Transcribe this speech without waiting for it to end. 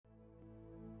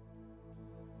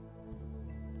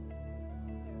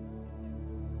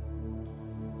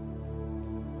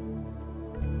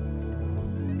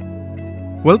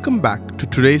Welcome back to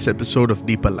today's episode of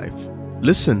Deeper Life.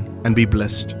 Listen and be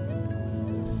blessed.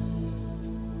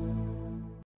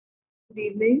 Good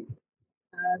evening.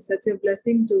 Such a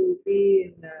blessing to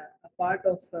be in a part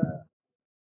of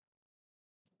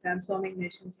Transforming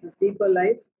Nations' this Deeper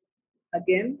Life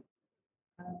again.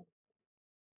 Uh,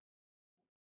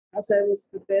 as I was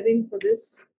preparing for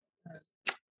this,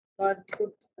 God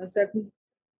put a certain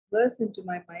verse into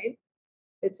my mind.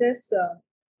 It says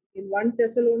in 1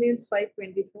 Thessalonians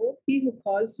 5:24, "He who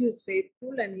calls you is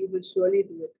faithful and he will surely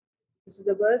do it." This is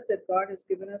the verse that God has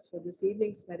given us for this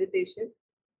evening's meditation.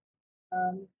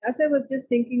 As I was just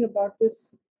thinking about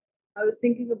this, I was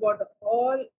thinking about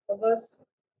all of us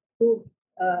who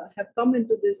have come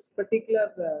into this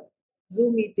particular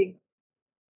Zoom meeting.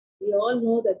 We all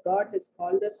know that God has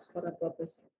called us for a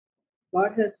purpose.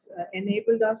 God has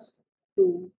enabled us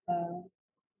to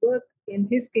work in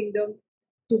His kingdom,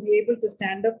 to be able to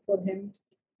stand up for Him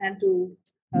and to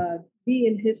be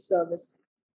in His service.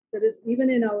 That is, even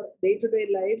in our day to day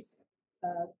lives,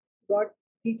 God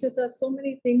teaches us so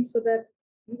many things so that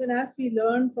even as we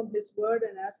learn from His word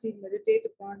and as we meditate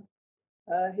upon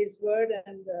His word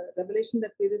and revelation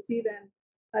that we receive, and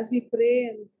as we pray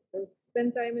and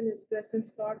spend time in His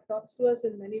presence, God talks to us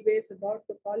in many ways about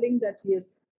the calling that He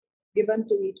has given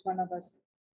to each one of us.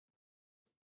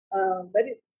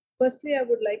 Very firstly, I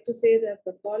would like to say that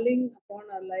the calling upon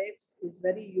our lives is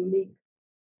very unique.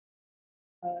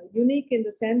 Unique in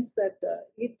the sense that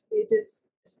it is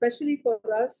especially for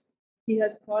us. He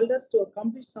has called us to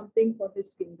accomplish something for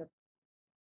His kingdom,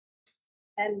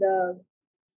 and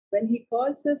when He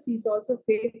calls us, He's also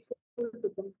faithful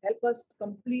to help us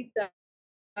complete that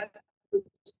which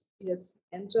He has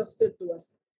entrusted to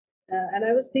us. And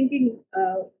I was thinking,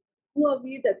 who are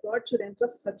we that God should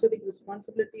entrust such a big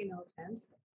responsibility in our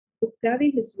hands to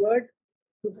carry His word,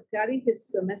 to carry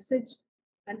His message,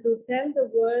 and to tell the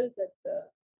world that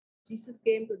Jesus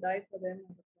came to die for them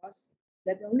on the cross,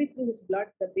 that only through His blood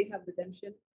that they have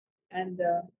redemption, and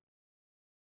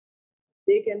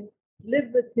they can live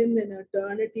with Him in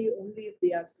eternity only if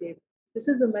they are saved. This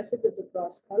is a message of the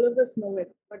cross. All of us know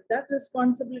it, but that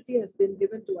responsibility has been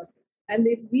given to us. And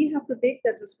if we have to take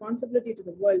that responsibility to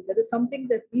the world, there is something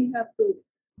that we have to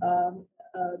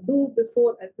do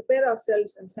before and prepare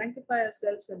ourselves and sanctify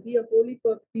ourselves and be a holy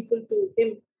people to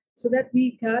Him so that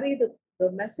we carry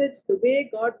the message the way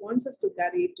God wants us to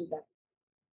carry it to them.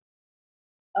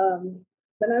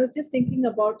 When I was just thinking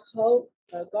about how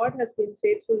God has been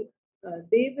faithful,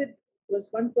 David was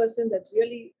one person that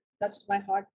really touched my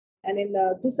heart. And in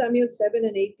 2 Samuel 7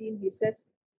 and 18, he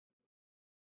says,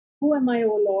 "Who am I,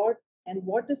 O Lord, and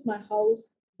what is my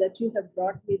house that you have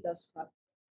brought me thus far?"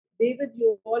 David,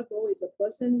 you all know, is a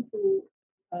person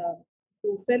uh,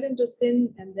 who fell into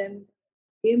sin and then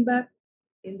came back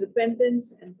in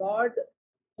repentance, and God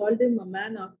called him a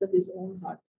man after His own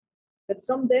heart. But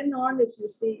from then on, if you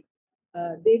see,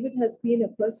 David has been a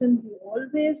person who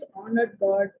always honored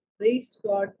God, praised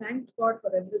God, thanked God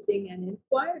for everything, and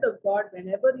inquired of God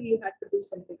whenever he had to do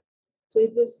something. So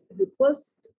it was the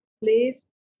first place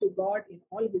to God in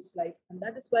all his life. And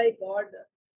that is why God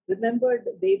remembered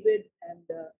David and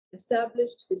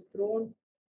established his throne.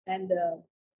 And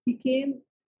he came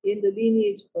in the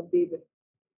lineage of David.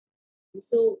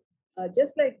 So,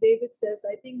 just like David says,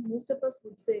 I think most of us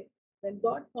would say, when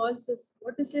God calls us,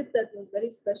 what is it that was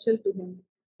very special to Him?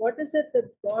 What is it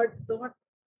that God thought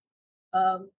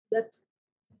that?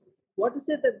 What is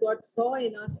it that God saw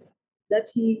in us that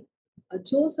He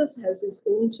chose us as His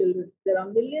own children? There are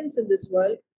millions in this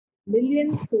world,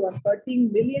 millions who are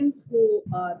hurting, millions who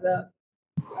are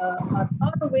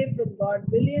far away from God,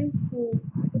 millions who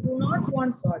do not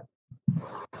want God.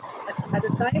 At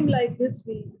a time like this,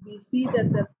 we see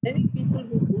that there are many people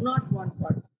who do not want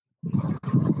God.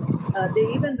 They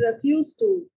even refuse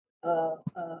to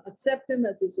accept Him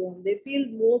as His own. They feel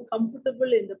more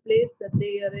comfortable in the place that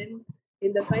they are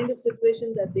in the kind of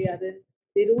situation that they are in.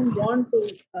 They don't want to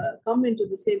come into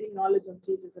the saving knowledge of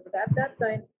Jesus. But at that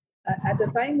time, at a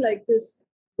time like this,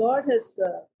 God has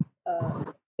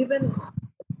given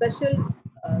a special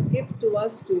gift to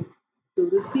us to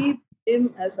receive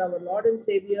Him as our Lord and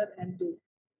Savior, and to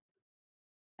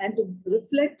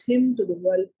reflect Him to the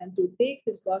world and to take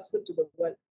His gospel to the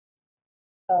world.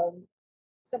 Um,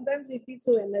 Sometimes we feel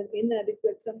so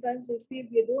inadequate. Sometimes we feel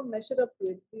we don't measure up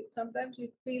to it. Sometimes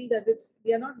we feel that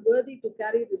we are not worthy to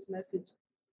carry this message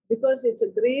because it's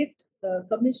a great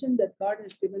commission that God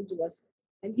has given to us.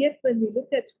 And yet, when we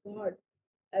look at God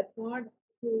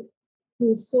who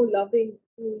is so loving,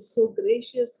 who is so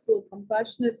gracious, so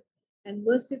compassionate and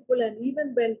merciful, and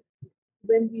even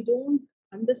when we don't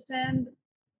understand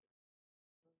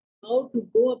how to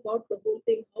go about the whole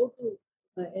thing, how to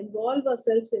involve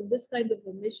ourselves in this kind of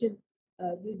a mission.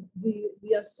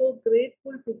 We are so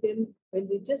grateful to him when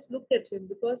we just look at him,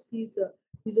 because he's a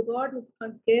God who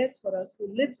cares for us,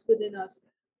 who lives within us,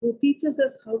 who teaches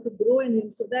us how to grow in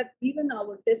him, so that even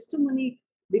our testimony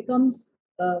becomes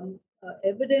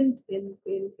evident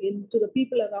to the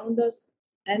people around us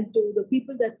and to the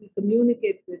people that we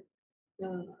communicate with.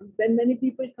 Uh, when many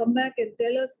people come back and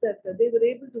tell us that they were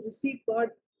able to receive God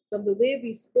from the way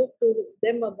we spoke to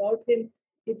them about Him,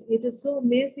 it is so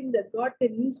amazing that God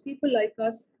can use people like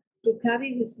us to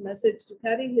carry His message, to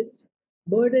carry His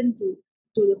burden to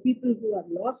the people who are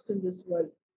lost in this world.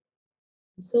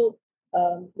 So,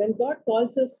 when God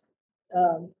calls us,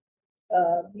 um,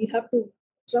 we have to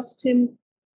trust Him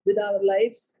with our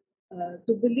lives,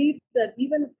 to believe that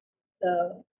even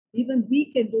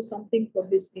we can do something for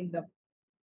His kingdom.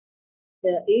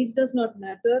 The age does not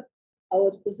matter,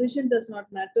 our position does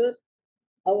not matter,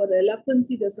 our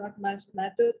eloquency does not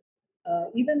matter,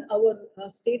 even our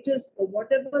status or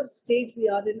whatever stage we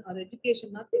are in, our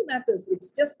education, nothing matters. It's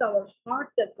just our heart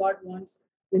that God wants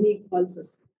when He calls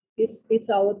us. It's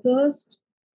our thirst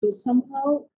to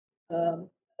somehow um,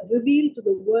 reveal to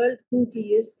the world who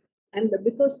He is. And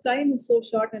because time is so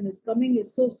short and His coming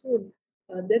is so soon,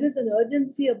 there is an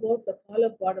urgency about the call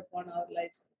of God upon our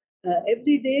lives.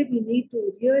 Every day we need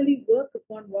to really work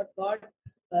upon what God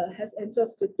has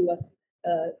entrusted to us.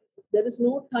 Uh, there is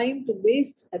no time to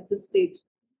waste at this stage.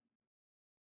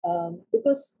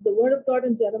 Because the word of God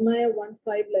in Jeremiah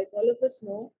 1:5, like all of us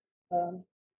know, um,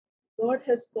 God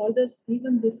has called us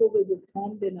even before we were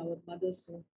formed in our mother's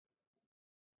womb.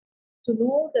 To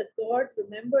know that God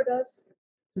remembered us,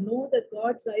 to know that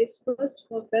God's eyes first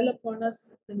fell upon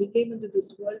us when we came into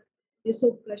this world is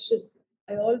so precious.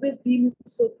 I always deem it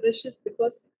so precious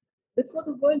because before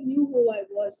the world knew who I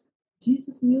was,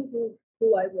 Jesus knew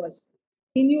who I was.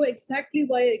 He knew exactly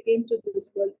why I came to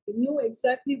this world. He knew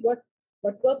exactly what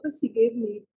purpose He gave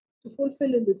me to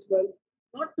fulfill in this world.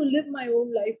 Not to live my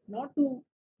own life, not to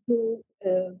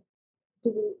uh,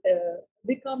 to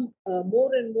become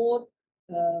more and more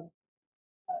uh,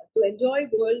 to enjoy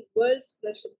world's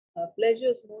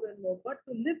pleasures more and more, but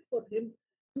to live for Him,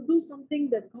 to do something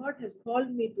that God has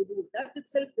called me to do. That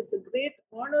itself is a great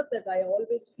honor that I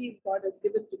always feel God has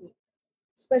given to me.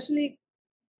 Especially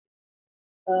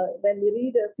when we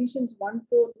read Ephesians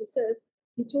 1:4, He says,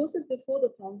 He chose us before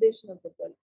the foundation of the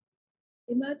world.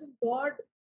 Imagine God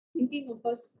thinking of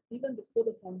us even before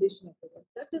the foundation of the world.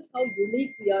 That is how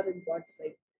unique we are in God's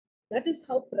sight. That is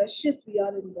how precious we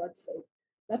are in God's sight.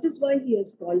 That is why He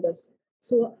has called us.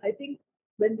 So I think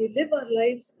when we live our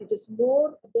lives, it is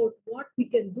more about what we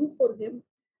can do for Him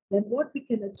than what we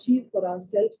can achieve for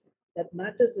ourselves that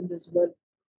matters in this world.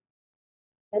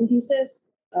 And He says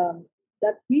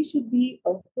that we should be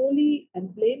a holy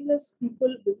and blameless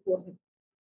people before Him.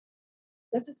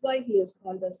 That is why He has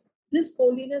called us. This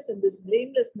holiness and this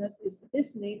blamelessness is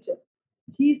His nature.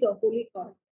 He is a holy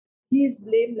God. He is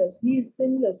blameless. He is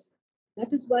sinless.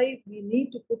 That is why we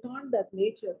need to put on that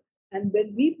nature. And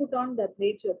when we put on that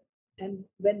nature, and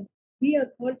when we are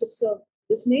called to serve,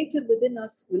 this nature within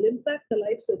us will impact the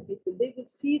lives of people. They will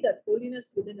see that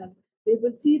holiness within us. They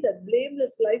will see that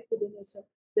blameless life within us.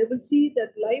 They will see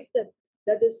that life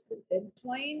that is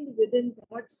entwined within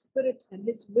God's Spirit and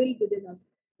His will within us.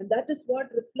 And that is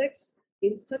what reflects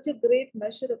in such a great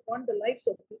measure upon the lives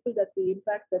of people that we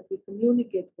impact, that we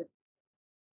communicate with.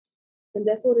 And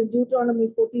therefore, in Deuteronomy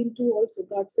 14:2, also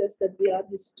God says that we are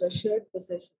His treasured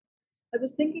possession. I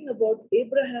was thinking about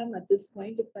Abraham at this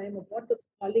point of time, about the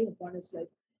calling upon his life.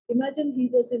 Imagine he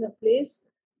was in a place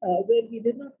where he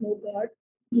did not know God,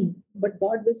 but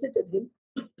God visited him,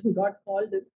 God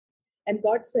called him, and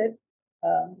God said,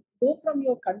 Go from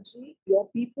your country, your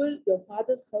people, your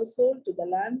father's household to the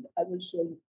land I will show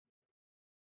you.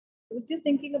 I was just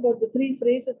thinking about the three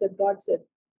phrases that God said.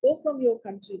 Go from your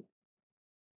country.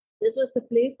 This was the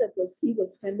place that was he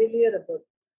was familiar about.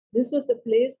 This was the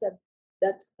place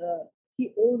that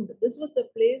he owned. This was the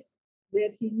place where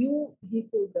he knew he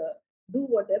could do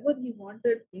whatever he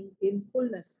wanted in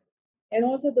fullness. And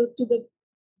also to the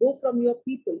go from your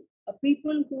people, a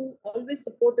people who always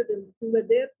supported him, who were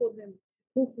there for him,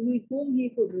 whom he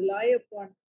could rely upon,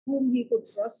 whom he could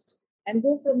trust, and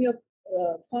go from your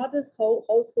father's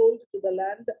household to the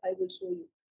land I will show you.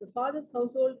 The father's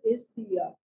household is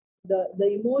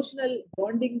the emotional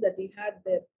bonding that he had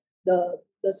there,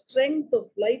 the strength of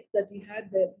life that he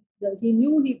had there. He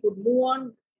knew he could move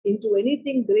on into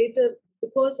anything greater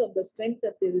because of the strength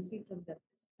that they received from them,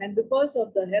 and because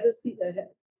of the heresy,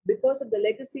 because of the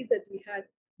legacy that he had,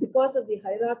 because of the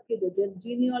hierarchy, the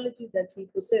genealogy that he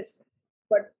possessed.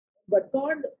 But But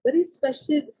God very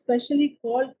specially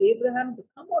called Abraham to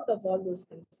come out of all those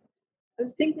things. I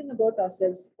was thinking about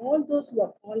ourselves, all those who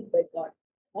are called by God,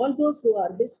 all those who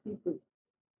are His people,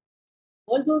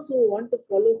 all those who want to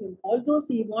follow Him, all those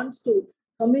He wants to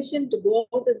commission to go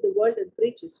out in the world and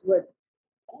preach His word.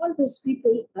 All those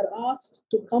people are asked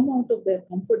to come out of their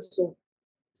comfort zone,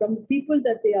 from the people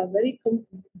that they are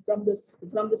from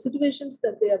the situations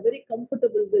that they are very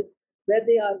comfortable with, where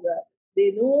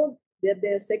they know that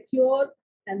they are secure,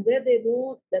 and where they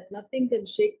know that nothing can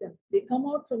shake them. They come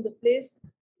out from the place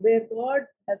where God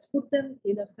has put them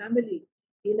in a family,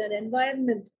 in an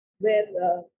environment where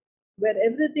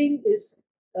everything is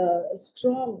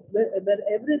strong, where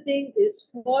everything is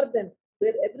for them,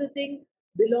 where everything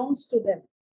belongs to them.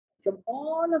 From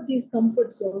all of these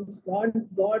comfort zones, God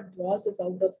draws us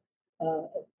out of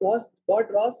God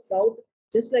draws us out,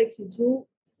 just like He drew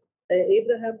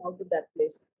Abraham out of that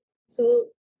place. So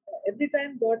every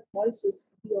time God calls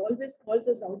us, He always calls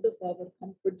us out of our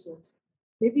comfort zones.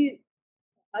 Maybe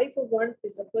I, for one,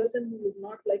 is a person who would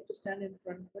not like to stand in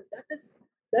front, but that is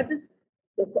that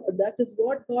is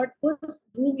what God first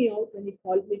drew me out when He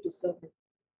called me to serve Him.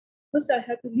 First, I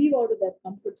had to leave out of that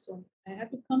comfort zone. I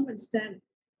had to come and stand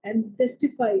and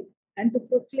testify and to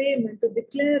proclaim and to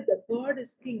declare that God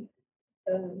is King.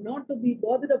 Not to be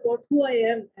bothered about who I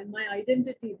am and my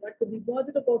identity, but to be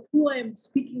bothered about who I am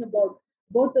speaking about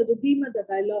the Redeemer that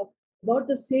I love, about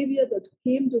the Savior that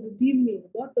came to redeem me,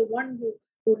 about the one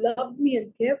who loved me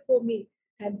and cared for me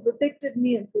and protected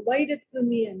me and provided for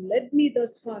me and led me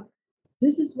thus far.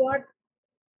 This is what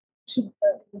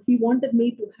He wanted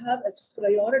me to have as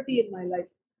priority in my life.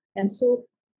 And so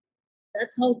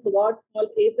that's how God called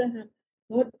Abraham.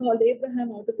 God called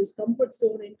Abraham out of his comfort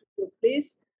zone into a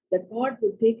place that God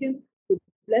would take him, to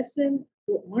bless him,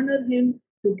 to honor him,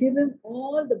 to give him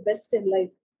all the best in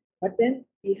life. But then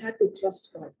he had to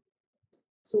trust God.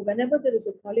 So whenever there is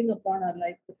a calling upon our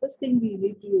life, the first thing we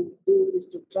need to do is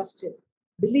to trust Him.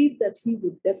 Believe that He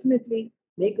would definitely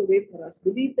make a way for us.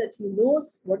 Believe that He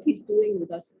knows what He's doing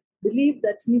with us. Believe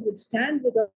that He would stand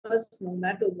with us no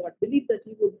matter what. Believe that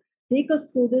He would take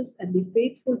us through this and be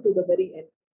faithful to the very end.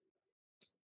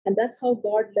 And that's how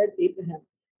God led Abraham.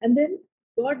 And then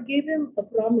God gave him a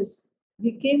promise.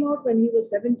 He came out when he was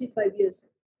 75 years,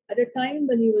 at a time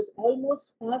when he was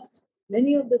almost past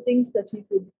many of the things that he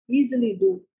could easily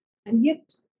do. And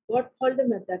yet, God called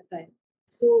him at that time.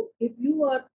 So, if you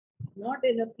are not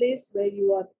in a place where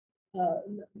uh,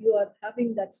 you are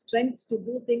having that strength to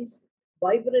do things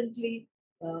vibrantly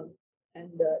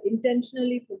and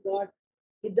intentionally for God,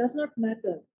 it does not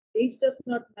matter. Age does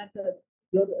not matter.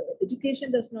 Your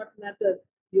education does not matter.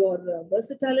 Your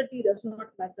versatility does not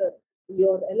matter.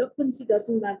 Your eloquency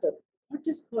doesn't matter. God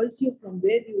just calls you from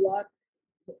where you are.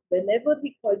 Whenever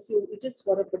He calls you, it is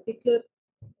for a particular,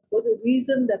 for the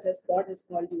reason that has God has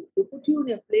called you, to put you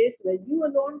in a place where you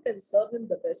alone can serve Him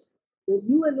the best, where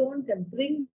you alone can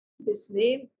bring His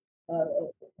name,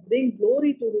 bring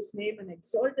glory to His name and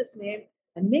exalt His name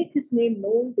and make His name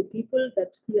known to people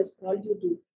that He has called you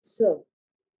to serve.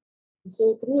 And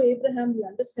so through Abraham, we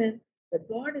understand that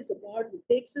God is a God who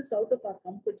takes us out of our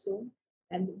comfort zone.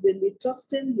 And when we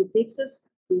trust Him, He takes us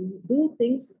to do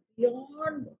things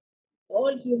beyond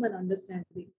all human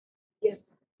understanding.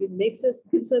 Yes, He gives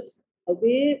us a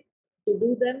way to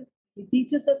do them. He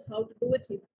teaches us how to do it.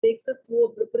 He takes us through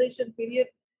a preparation period.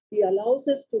 He allows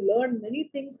us to learn many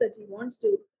things that He wants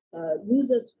to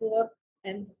use us for.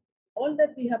 And all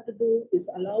that we have to do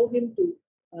is allow Him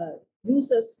to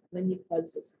use us when He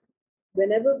calls us.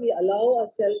 Whenever we allow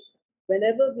ourselves,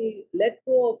 whenever we let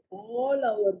go of all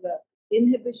our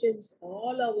inhibitions,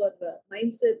 all our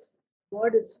mindsets,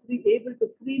 God is able to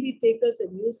freely take us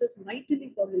and use us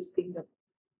mightily for His kingdom.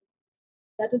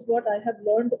 That is what I have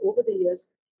learned over the years.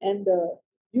 And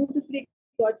beautifully,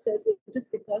 God says it is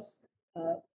because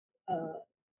uh, uh,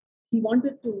 He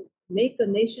wanted to make a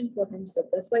nation for Himself.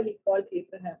 That's why He called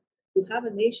Abraham to have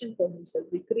a nation for Himself.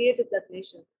 He created that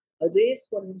nation, a race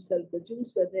for Himself. The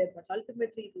Jews were there, but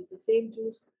ultimately it was the same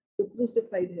Jews who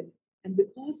crucified Him. And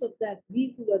because of that,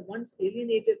 we who were once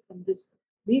alienated from this,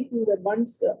 we who were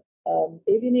once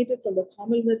alienated from the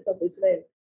commonwealth of Israel,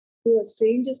 who were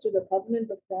strangers to the covenant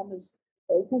of promise,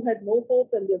 who had no hope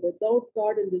and were without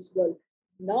God in this world,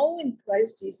 now in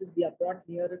Christ Jesus, we are brought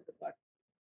nearer to God.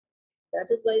 That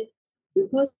is why,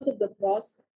 because of the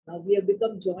cross, now we have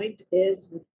become joint heirs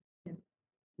with Him.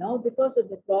 Now, because of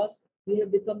the cross, we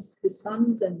have become His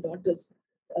sons and daughters.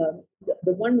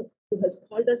 The one who has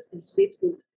called us is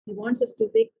faithful. He wants us to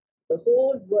take the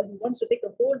whole world. He wants to take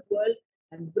the whole world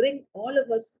and bring all of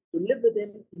us to live with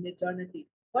Him in eternity.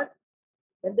 But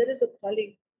when there is a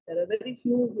calling, there are very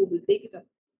few who will take it up.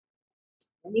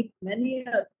 Many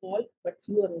are called, but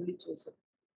few are only chosen.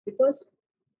 Because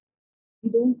we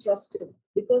don't trust him,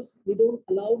 because we don't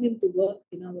allow him to work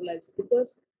in our lives,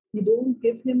 because we don't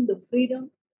give him the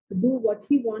freedom to do what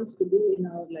he wants to do in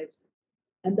our lives.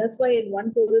 And that's why in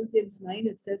 1 Corinthians 9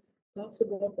 it says, talks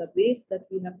about the race that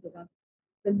we have to run.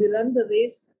 When we run the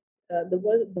race,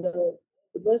 the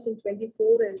verse in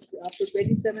 24 and after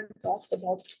 27 talks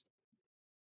about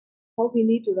how we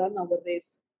need to run our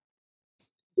race.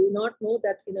 Do not know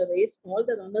that in a race all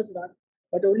the runners run,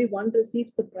 but only one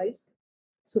receives the prize?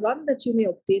 So run that you may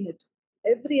obtain it.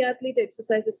 Every athlete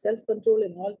exercises self control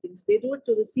in all things. They do it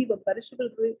to receive a perishable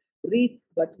wreath,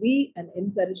 but we an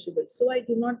imperishable. So I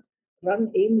do not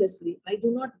run aimlessly. I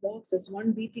do not box as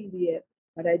one beating the air,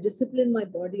 but I discipline my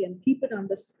body and keep it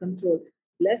under control,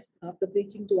 lest after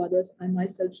preaching to others, I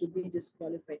myself should be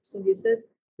disqualified. So he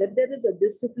says that there is a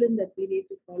discipline that we need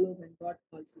to follow when God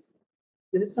calls us.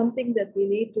 There is something that we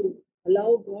need to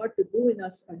allow God to do in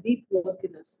us, a deep work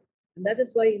in us. And that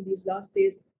is why in these last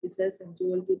days, he says in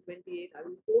Joel 2:28, I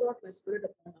will pour out my spirit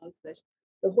upon all flesh.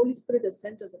 The Holy Spirit has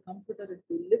sent us a comforter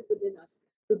to live within us,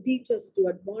 to teach us, to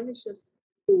admonish us,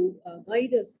 to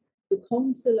guide us, to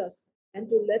counsel us, and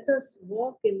to let us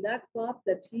walk in that path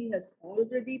that he has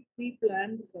already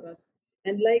pre-planned for us.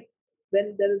 And like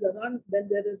when there is a run, when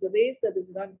there is a race that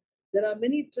is run, there are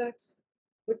many tracks,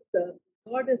 but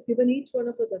God has given each one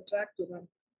of us a track to run.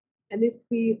 And if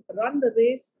we run the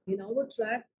race in our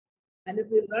track, and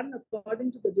if we run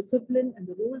according to the discipline and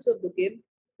the rules of the game,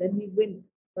 then we win.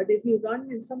 But if we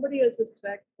run in somebody else's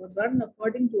track or run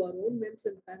according to our own whims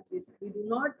and fancies, we do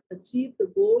not achieve the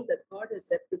goal that God has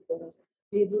set before us.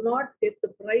 We do not get the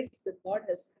prize that God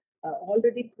has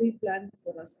already pre planned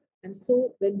for us. And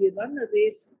so when we run a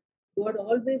race, God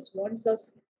always wants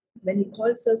us, when He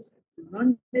calls us, to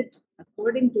run it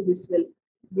according to His will.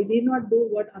 We did not do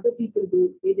what other people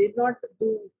do. We did not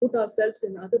put ourselves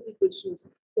in other people's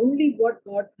shoes. Only what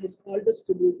God has called us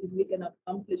to do, if we can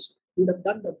accomplish, we would have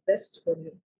done the best for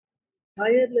Him.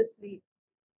 Tirelessly,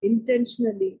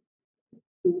 intentionally,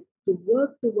 to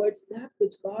work towards that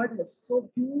which God has so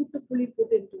beautifully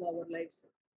put into our lives,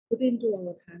 put into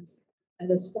our hands, a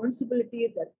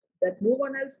responsibility that no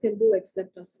one else can do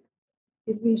except us.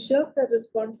 If we shirk that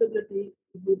responsibility,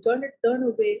 if we turn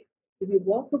away, if we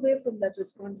walk away from that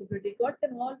responsibility, God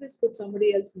can always put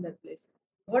somebody else in that place.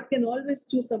 God can always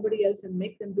choose somebody else and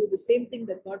make them do the same thing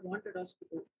that God wanted us to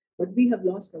do. But we have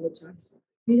lost our chance.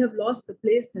 We have lost the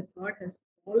place that God has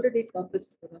already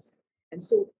purposed for us. And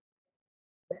so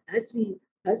as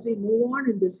we move on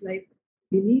in this life,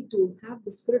 we need to have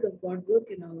the Spirit of God work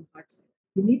in our hearts.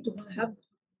 We need to have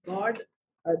God,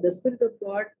 the Spirit of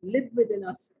God, live within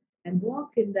us and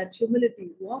walk in that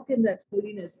humility, walk in that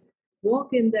holiness,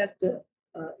 walk in that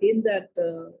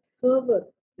fervor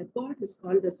that God has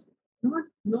called us.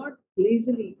 Not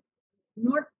lazily,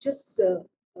 not just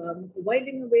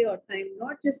whiling away our time,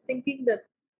 not just thinking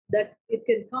that it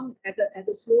can come at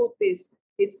a slower pace.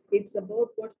 It's about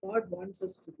what God wants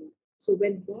us to do. So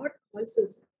when God calls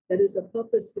us, there is a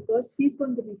purpose because He's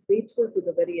going to be faithful to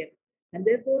the very end, and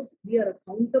therefore we are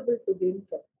accountable to Him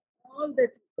for all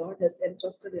that God has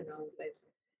entrusted in our lives.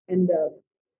 And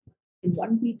in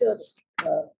 1 Peter,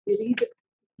 we read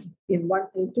in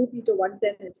 2 Peter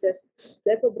 1:10, it says,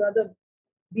 "Therefore, brother,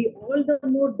 be all the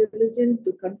more diligent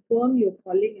to confirm your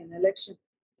calling and election.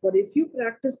 For if you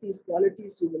practice these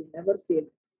qualities, you will never fail."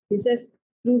 He says,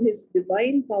 through His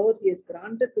divine power, He has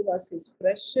granted to us His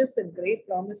precious and great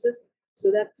promises,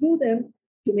 so that through them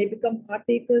you may become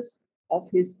partakers of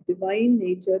His divine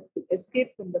nature to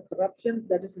escape from the corruption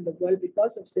that is in the world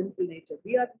because of sinful nature.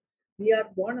 We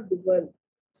are born of the world.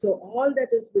 So all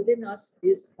that is within us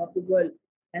is of the world.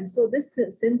 And so this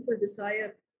sinful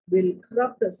desire will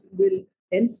corrupt us, will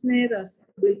ensnare us,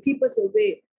 will keep us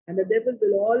away. And the devil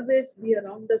will always be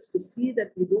around us to see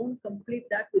that we don't complete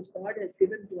that which God has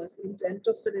given to us,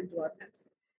 entrusted into our hands.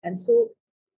 And so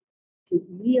if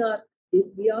we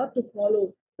are to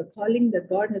follow the calling that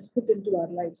God has put into our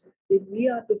lives, if we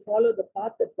are to follow the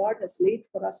path that God has laid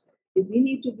for us, if we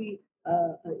need to be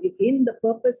in the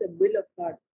purpose and will of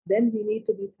God, then we need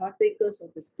to be partakers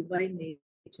of His divine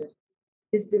nature.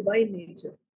 His divine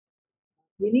nature.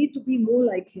 We need to be more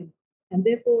like Him. And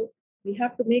therefore, we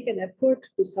have to make an effort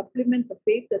to supplement the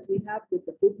faith that we have with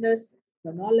the goodness,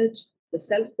 the knowledge, the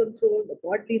self-control, the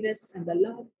godliness, and the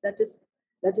love that is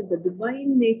the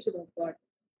divine nature of God.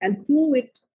 And through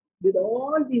it, with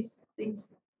all these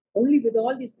things, only with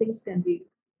all these things can we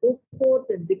go forth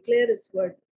and declare His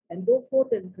word and go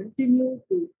forth and continue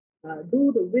to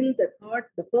do the will that God,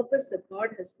 the purpose that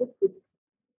God has put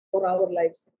for our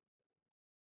lives.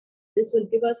 This will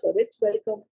give us a rich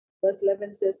welcome. Verse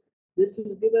 11 says, This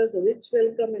will give us a rich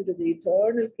welcome into the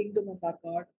eternal kingdom of our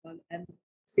God and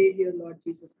Savior, Lord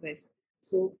Jesus Christ.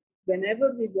 So,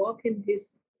 whenever we walk in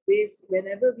His ways,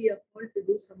 whenever we are called to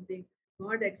do something,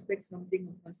 God expects something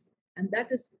of us. And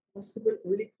that is possible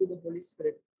only through the Holy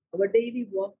Spirit. Our daily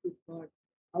walk with God,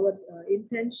 our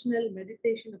intentional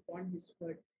meditation upon His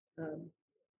word. Um,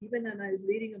 Even when I was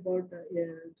reading about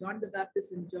John the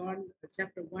Baptist in John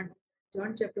chapter 1,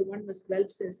 John chapter 1, verse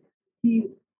 12 says,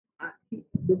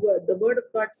 the word of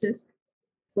God says,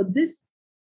 for this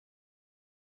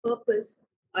purpose,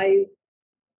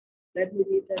 let me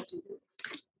read that to you.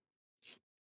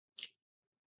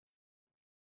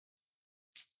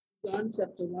 John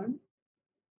chapter 1,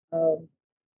 um,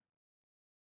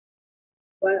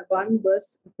 1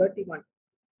 verse 31.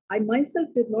 I myself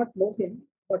did not know him,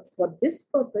 but for this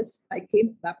purpose I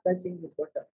came baptizing with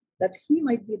water, that he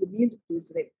might be revealed to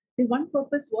Israel. His one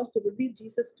purpose was to reveal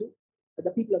Jesus to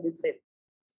the people of Israel.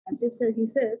 And so he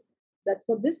says that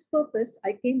for this purpose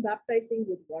I came baptizing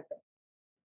with water.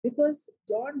 Because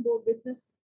John bore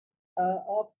witness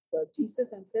of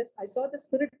Jesus and says, I saw the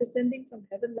Spirit descending from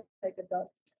heaven like a dove,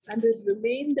 and it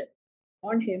remained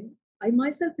on him. I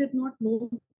myself did not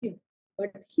know him,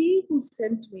 but he who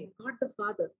sent me, God the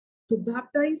Father, to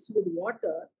baptize with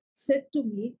water, said to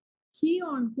me, he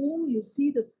on whom you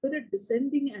see the Spirit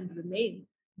descending and remain,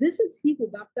 this is he who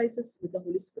baptizes with the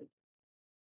Holy Spirit.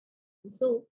 And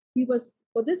so he was,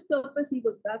 for this purpose, he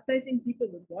was baptizing people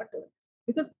with water,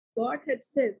 because God had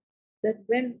said that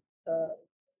uh,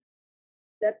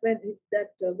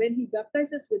 when he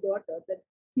baptizes with water, that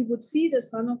he would see the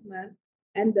Son of Man,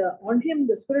 and on him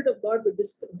the Spirit of God would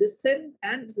descend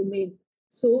and remain.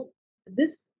 So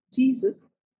this Jesus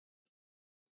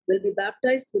will be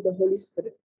baptized with the Holy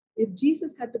Spirit. If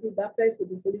Jesus had to be baptized with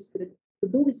the Holy Spirit to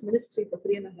do his ministry for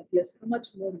 3.5 years, how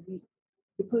much more we?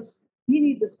 Because we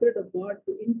need the Spirit of God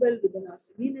to indwell within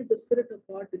us. We need the Spirit of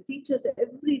God to teach us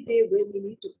every day where we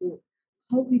need to go,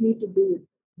 how we need to do it,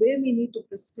 where we need to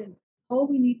present, how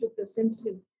we need to present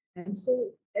Him. And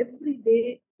so every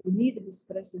day we need His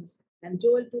presence. And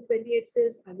Joel 2:28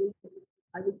 says, I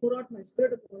will pour out my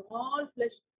Spirit upon all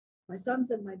flesh. My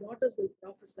sons and my daughters will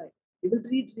prophesy. They will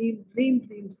dream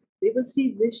dreams. They will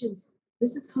see visions.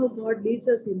 This is how God leads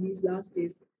us in these last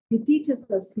days. He teaches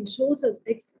us, He shows us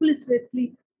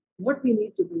explicitly what we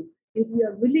need to do. If we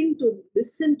are willing to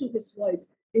listen to His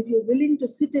voice, if you're willing to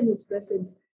sit in His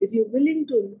presence, if you're willing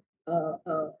to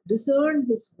discern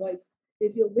His voice,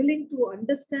 if you're willing to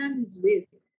understand His ways,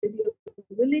 if you're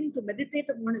willing to meditate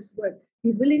upon His word,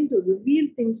 He's willing to reveal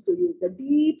things to you, the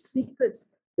deep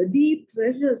secrets, the deep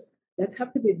treasures that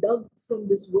have to be dug from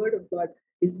this word of God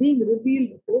is being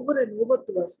revealed over and over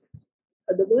to us.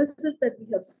 The verses that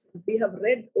we have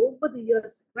read over the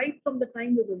years, right from the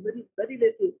time we were very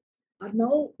little, are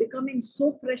now becoming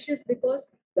so precious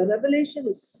because the revelation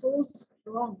is so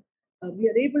strong. We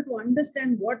are able to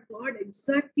understand what God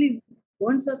exactly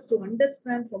wants us to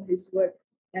understand from His word.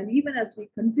 And even as we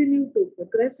continue to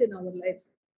progress in our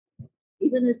lives,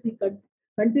 even as we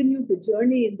continue to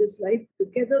journey in this life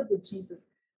together with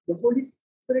Jesus, the Holy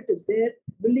Spirit is there,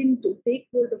 willing to take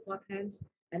hold of our hands.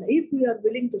 And if we are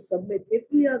willing to submit, if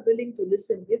we are willing to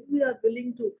listen, if we are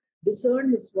willing to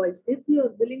discern His voice, if we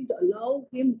are willing to allow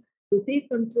Him to take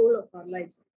control of our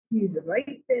lives, He is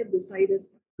right there beside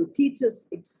us to teach us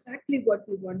exactly what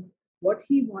we want, what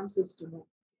He wants us to know.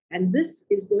 And this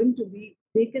is going to be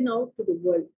taken out to the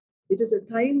world. It is a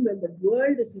time when the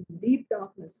world is in deep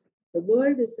darkness. The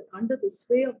world is under the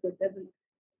sway of the devil.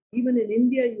 Even in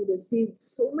India, you would have seen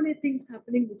so many things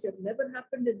happening which have never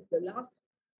happened in the last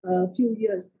few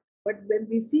years. But when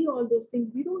we see all those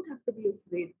things, we don't have to be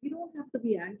afraid. We don't have to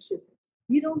be anxious.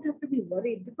 We don't have to be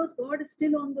worried because God is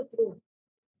still on the throne.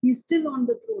 He's still on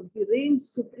the throne. He reigns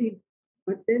supreme.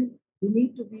 But then we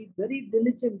need to be very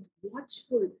diligent,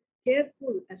 watchful,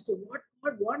 careful as to what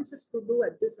God wants us to do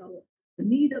at this hour. The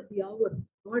need of the hour,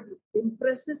 God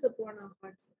impresses upon our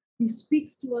hearts. He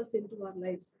speaks to us into our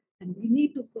lives. And we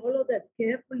need to follow that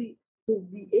carefully to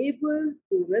be able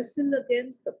to wrestle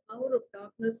against the power of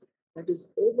darkness that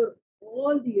is over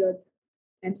all the earth.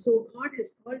 And so God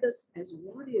has called us as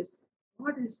warriors.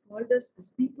 God has called us as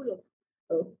people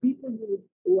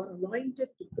who are anointed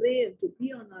to pray and to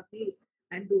be on our knees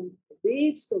and to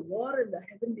wage the war in the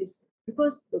heavenlies,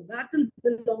 because the battle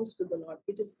belongs to the Lord.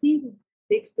 It is He who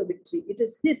takes the victory. It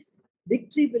is His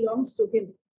victory belongs to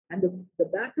Him, and the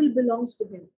battle belongs to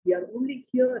Him. We are only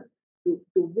here to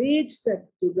wage that,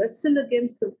 to wrestle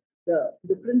against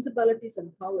the principalities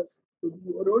and powers.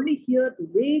 We are only here to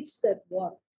wage that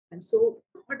war. And so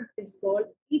God has called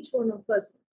each one of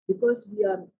us, because we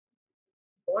are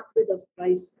bought with a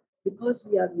price. because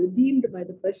we are redeemed by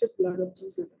the precious blood of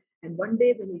Jesus. And one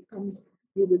day when He comes,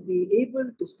 we will be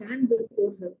able to stand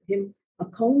before Him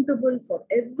accountable for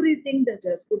everything that He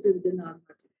has put within our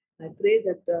hearts. I pray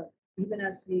that even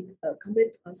as we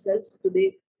commit ourselves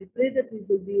today, I pray that we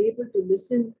will be able to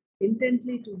listen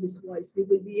intently to His voice. We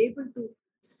will be able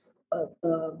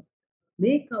to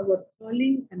make our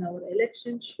calling and our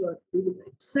election sure. We will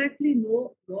exactly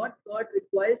know what God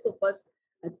requires of us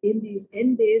in these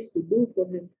end days to do for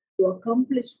Him, to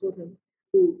accomplish for Him,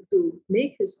 to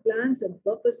make His plans and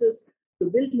purposes, to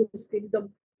build His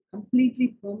kingdom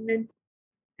completely permanent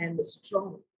and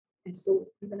strong. And so,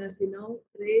 even as we now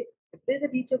pray, I pray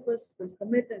that each of us will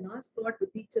commit and ask God to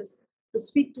teach us, to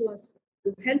speak to us,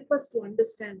 to help us to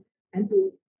understand, and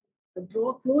to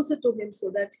draw closer to Him so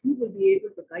that He will be able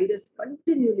to guide us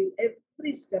continually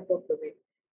every step of the way.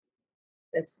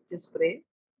 Let's just pray.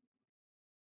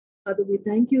 Father, we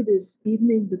thank you this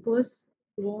evening because,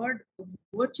 Lord, of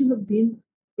what you have been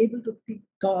able to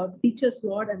teach us,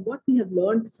 Lord, and what we have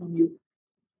learned from you.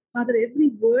 Father, every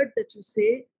word that you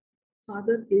say,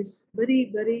 Father, is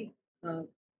very, very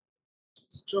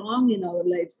strong in our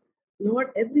lives. Lord,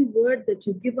 every word that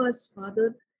you give us,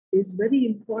 Father, is very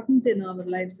important in our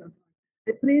lives.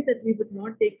 I pray that we would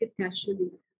not take it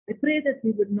casually. I pray that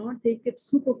we would not take it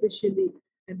superficially.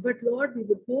 But Lord, we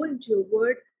would go into your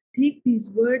word, take these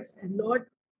words, and Lord,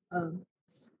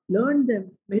 learn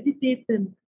them, meditate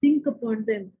them, think upon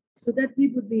them, so that we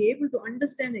would be able to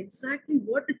understand exactly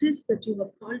what it is that you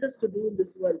have called us to do in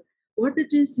this world, what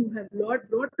it is you have, Lord,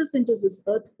 brought us into this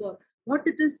earth for, what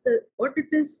it is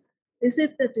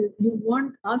it that you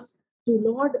want us to,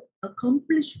 Lord,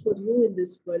 accomplish for you in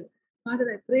this world.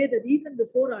 Father, I pray that even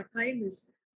before our time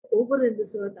is over in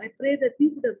this earth, I pray that we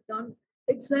would have done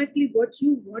exactly what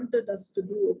you wanted us to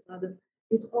do, oh Father.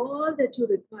 It's all that you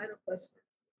require of us.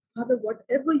 Father,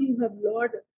 whatever you have,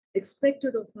 Lord,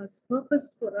 expected of us,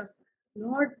 purposed for us,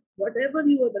 Lord, whatever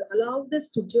you have allowed us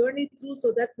to journey through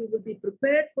so that we will be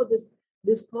prepared for this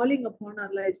calling upon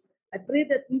our lives. I pray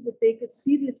that we would take it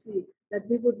seriously, that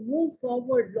we would move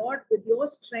forward, Lord, with your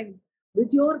strength,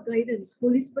 with your guidance,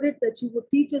 Holy Spirit, that you would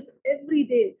teach us every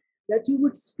day, that you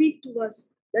would speak to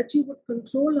us, that you would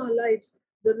control our lives,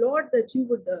 the Lord, that you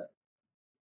would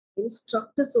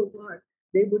instruct us, oh God,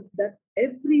 that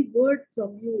every word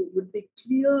from you would be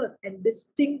clear and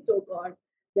distinct, oh God,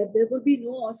 that there would be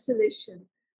no oscillation,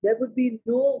 there would be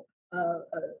no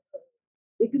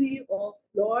degree of,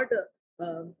 Lord,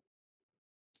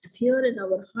 fear in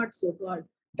our hearts, oh God,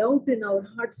 doubt in our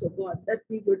hearts, oh God, that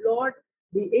we would, Lord,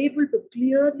 be able to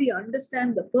clearly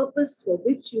understand the purpose for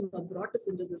which you have brought us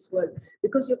into this world,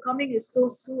 because your coming is so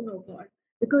soon, oh God,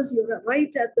 because you're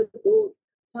right at the door.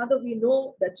 Father, we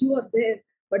know that you are there,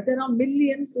 but there are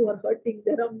millions who are hurting.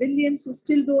 There are millions who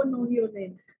still don't know your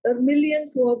name. There are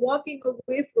millions who are walking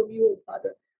away from you,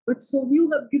 Father. But so you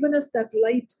have given us that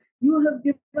light. You have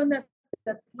given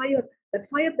that fire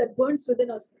that burns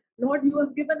within us. Lord, you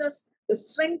have given us the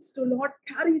strength to, Lord,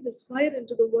 carry this fire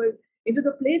into the world, into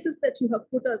the places that you have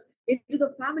put us, into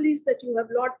the families that you have,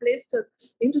 Lord, placed us,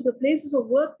 into the places of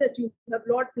work that you have,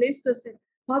 Lord, placed us in.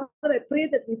 Father, I pray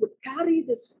that we would carry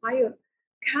this fire,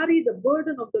 carry the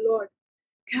burden of the Lord,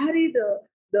 carry the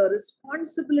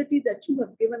responsibility that you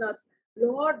have given us,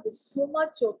 Lord, with so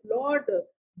much of, Lord,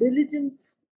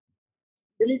 diligently,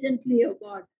 oh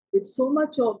God, with so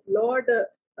much of, Lord,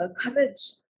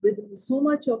 courage, with so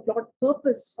much of, Lord,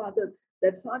 purpose, Father,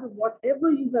 that, Father,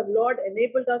 whatever you have, Lord,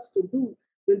 enabled us to do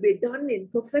will be done in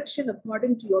perfection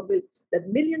according to your will, that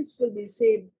millions will be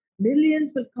saved,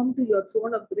 millions will come to your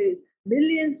throne of grace,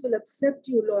 millions will accept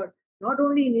you, Lord, not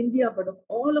only in India, but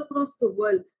all across the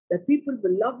world, that people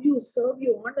will love you, serve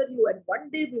you, honor you, and one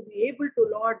day we'll be able to,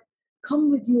 Lord,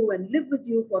 come with you and live with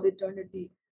you for eternity.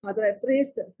 Father, I pray,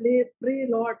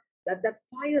 Lord, that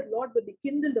fire, Lord, will be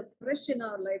kindled afresh in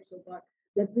our lives, oh God,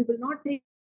 that we will not take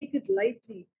it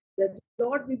lightly, that,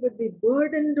 Lord, we will be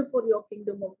burdened for your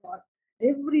kingdom, oh God.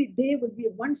 Every day will be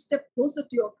one step closer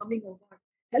to your coming, oh God.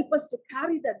 Help us to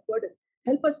carry that burden.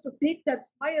 Help us to take that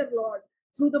fire, Lord,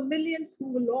 through the millions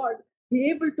who will, Lord, be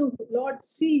able to, Lord,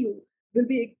 see you, will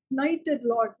be ignited,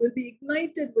 Lord, will be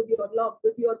ignited with your love,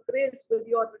 with your grace, with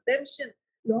your redemption,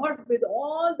 Lord, with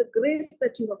all the grace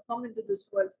that you have come into this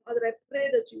world. Father, I pray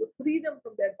that you would free them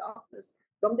from their darkness,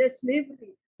 from their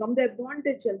slavery, from their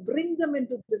bondage, and bring them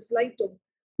into this light of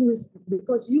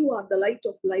because you are the light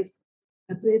of life.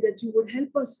 I pray that you would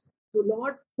help us to,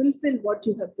 Lord, fulfill what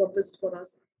you have purposed for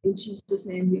us. In Jesus'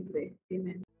 name we pray.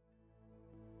 Amen.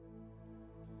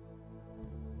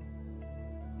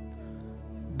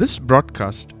 This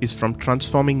broadcast is from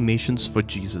Transforming Nations for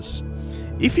Jesus.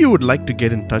 If you would like to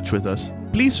get in touch with us,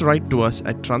 please write to us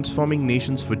at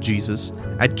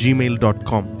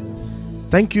transformingnationsforjesus@gmail.com.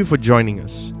 Thank you for joining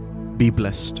us. Be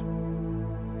blessed.